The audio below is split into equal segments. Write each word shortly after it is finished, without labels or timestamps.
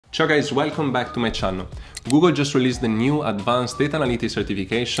Ciao guys, welcome back to my channel. Google just released the new Advanced Data Analytics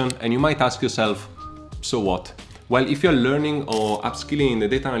certification and you might ask yourself, so what? Well, if you're learning or upskilling in the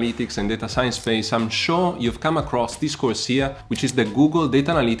data analytics and data science space, I'm sure you've come across this course here, which is the Google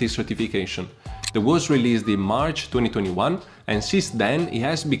Data Analytics certification. It was released in March 2021 and since then it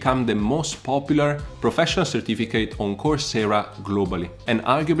has become the most popular professional certificate on Coursera globally and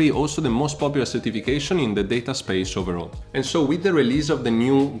arguably also the most popular certification in the data space overall. And so with the release of the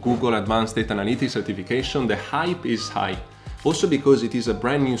new Google Advanced Data Analytics certification, the hype is high. Also because it is a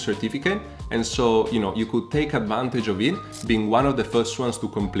brand new certificate and so you could take advantage of it being one of the first ones to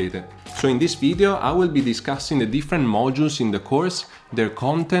complete it. So in this video I will be discussing the different modules in the course, their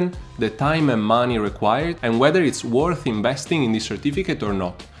content, the time and money required and whether it's worth investing in this certificate or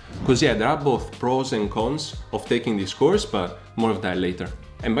not. Because yeah, there are both pros and cons of taking this course, but more of that later.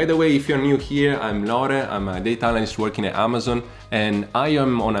 And by the way, if you're new here, I'm Lore, I'm a data analyst working at Amazon and I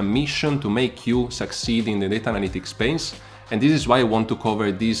am on a mission to make you succeed in the data analytics space. And this is why I want to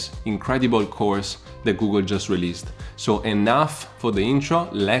cover this incredible course that Google just released. So enough for the intro,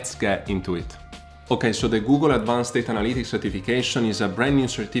 let's get into it. Okay, so the Google Advanced Data Analytics certification is a brand new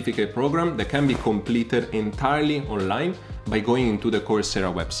certificate program that can be completed entirely online by going into the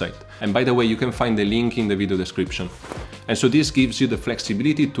Coursera website. And by the way, you can find the link in the video description. And so this gives you the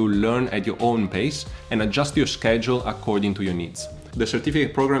flexibility to learn at your own pace and adjust your schedule according to your needs. The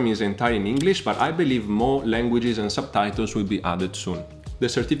certificate program is entirely in English, but I believe more languages and subtitles will be added soon. The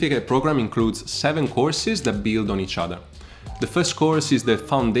certificate program includes 7 courses that build on each other. The first course is the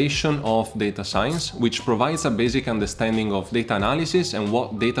Foundation of Data Science, which provides a basic understanding of data analysis and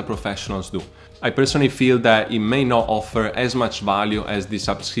what data professionals do. I personally feel that it may not offer as much value as the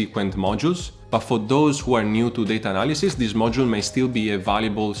subsequent modules, but for those who are new to data analysis, this module may still be a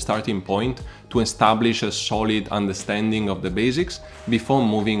valuable starting point to establish a solid understanding of the basics before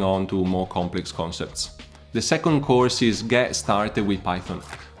moving on to more complex concepts. The second course is Get Started with Python,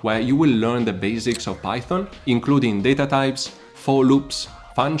 where you will learn the basics of Python, including data types, for loops,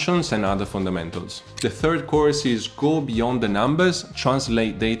 functions, and other fundamentals. The third course is Go Beyond the Numbers,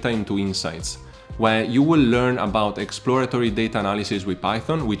 Translate Data into Insights, where you will learn about exploratory data analysis with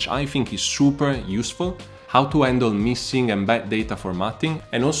Python, which I think is super useful, how to handle missing and bad data formatting,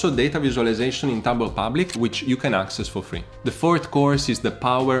 and also data visualization in Tableau Public, which you can access for free. The fourth course is The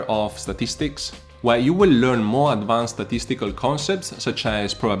Power of Statistics, where you will learn more advanced statistical concepts such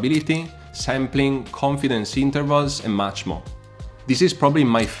as probability, sampling, confidence intervals, and much more. This is probably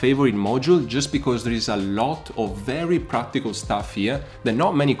my favorite module just because there is a lot of very practical stuff here that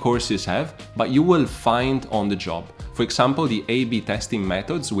not many courses have, but you will find on the job. For example, the A/B testing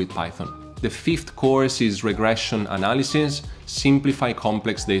methods with Python. The fifth course is Regression Analysis, Simplify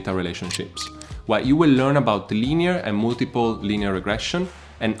Complex Data Relationships, where you will learn about linear and multiple linear regression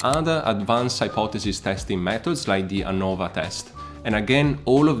and other advanced hypothesis testing methods like the ANOVA test. And again,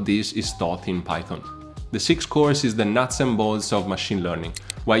 all of this is taught in Python. The sixth course is the Nuts and Bolts of Machine Learning,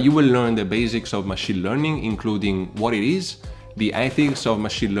 where you will learn the basics of machine learning, including what it is, the ethics of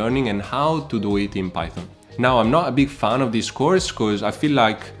machine learning, and how to do it in Python. Now, I'm not a big fan of this course because I feel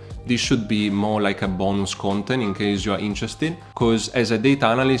like this should be more like a bonus content in case you are interested, because as a data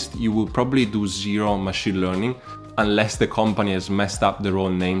analyst, you will probably do zero machine learning unless the company has messed up their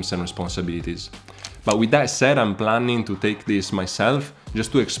own names and responsibilities. But with that said, I'm planning to take this myself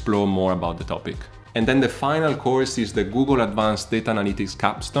just to explore more about the topic. And then the final course is the Google Advanced Data Analytics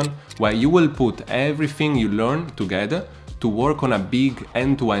Capstone, where you will put everything you learn together to work on a big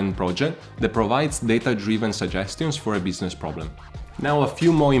end-to-end project that provides data-driven suggestions for a business problem. Now, a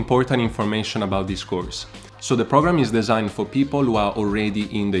few more important information about this course. So the program is designed for people who are already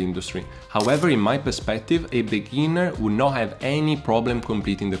in the industry. However, in my perspective, a beginner would not have any problem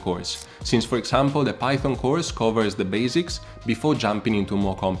completing the course, since for example, the Python course covers the basics before jumping into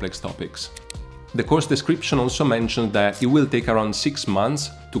more complex topics. The course description also mentions that it will take around 6 months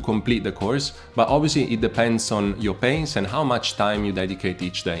to complete the course, but obviously it depends on your pace and how much time you dedicate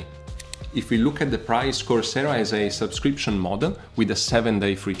each day. If we look at the price, Coursera has a subscription model with a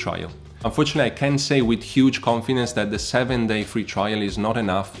 7-day free trial. Unfortunately, I can say with huge confidence that the 7-day free trial is not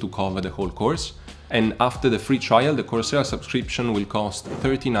enough to cover the whole course. And after the free trial, the Coursera subscription will cost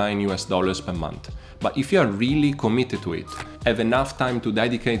 $39 per month. But if you are really committed to it, have enough time to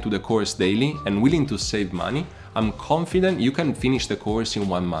dedicate to the course daily and willing to save money, I'm confident you can finish the course in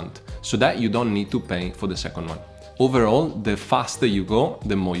 1 month, so that you don't need to pay for the second one. Overall, the faster you go,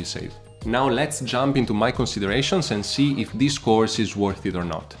 the more you save. Now let's jump into my considerations and see if this course is worth it or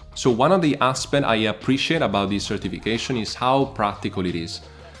not. So one of the aspects I appreciate about this certification is how practical it is.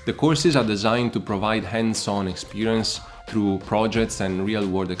 The courses are designed to provide hands-on experience through projects and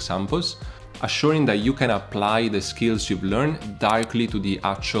real-world examples, assuring that you can apply the skills you've learned directly to the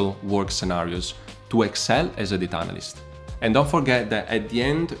actual work scenarios to excel as a data analyst. And don't forget that at the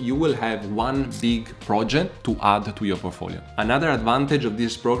end, you will have one big project to add to your portfolio. Another advantage of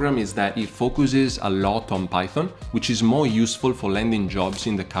this program is that it focuses a lot on Python, which is more useful for landing jobs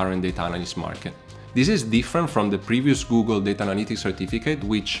in the current data analyst market. This is different from the previous Google Data Analytics certificate,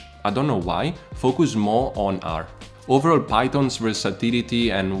 which, I don't know why, focused more on R. Overall, Python's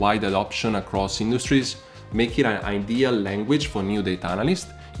versatility and wide adoption across industries make it an ideal language for new data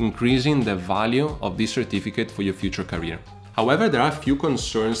analysts, increasing the value of this certificate for your future career. However, there are a few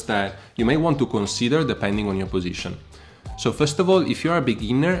concerns that you may want to consider depending on your position. So first of all, if you're a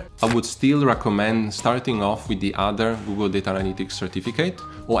beginner, I would still recommend starting off with the other Google Data Analytics certificate,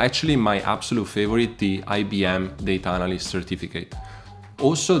 or actually my absolute favorite, the IBM Data Analyst certificate.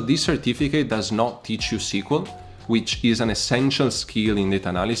 Also, this certificate does not teach you SQL, which is an essential skill in data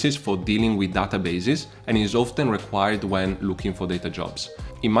analysis for dealing with databases and is often required when looking for data jobs.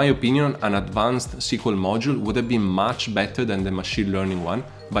 In my opinion, an advanced SQL module would have been much better than the machine learning one,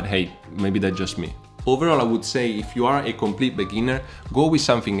 but hey, maybe that's just me. Overall, I would say if you are a complete beginner, go with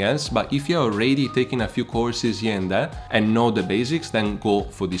something else, but if you're already taking a few courses here and there and know the basics, then go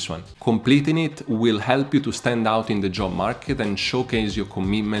for this one. Completing it will help you to stand out in the job market and showcase your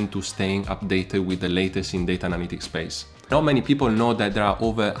commitment to staying updated with the latest in data analytics space. Not many people know that there are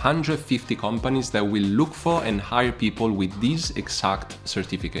over 150 companies that will look for and hire people with this exact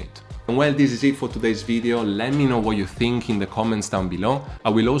certificate. And well, this is it for today's video. Let me know what you think in the comments down below. I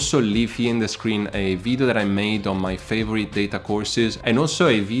will also leave here in the screen a video that I made on my favorite data courses and also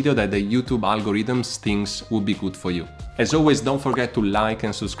a video that the YouTube algorithms thinks would be good for you. As always, don't forget to like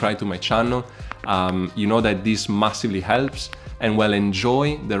and subscribe to my channel. You know that this massively helps. And well,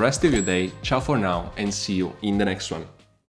 enjoy the rest of your day. Ciao for now and see you in the next one.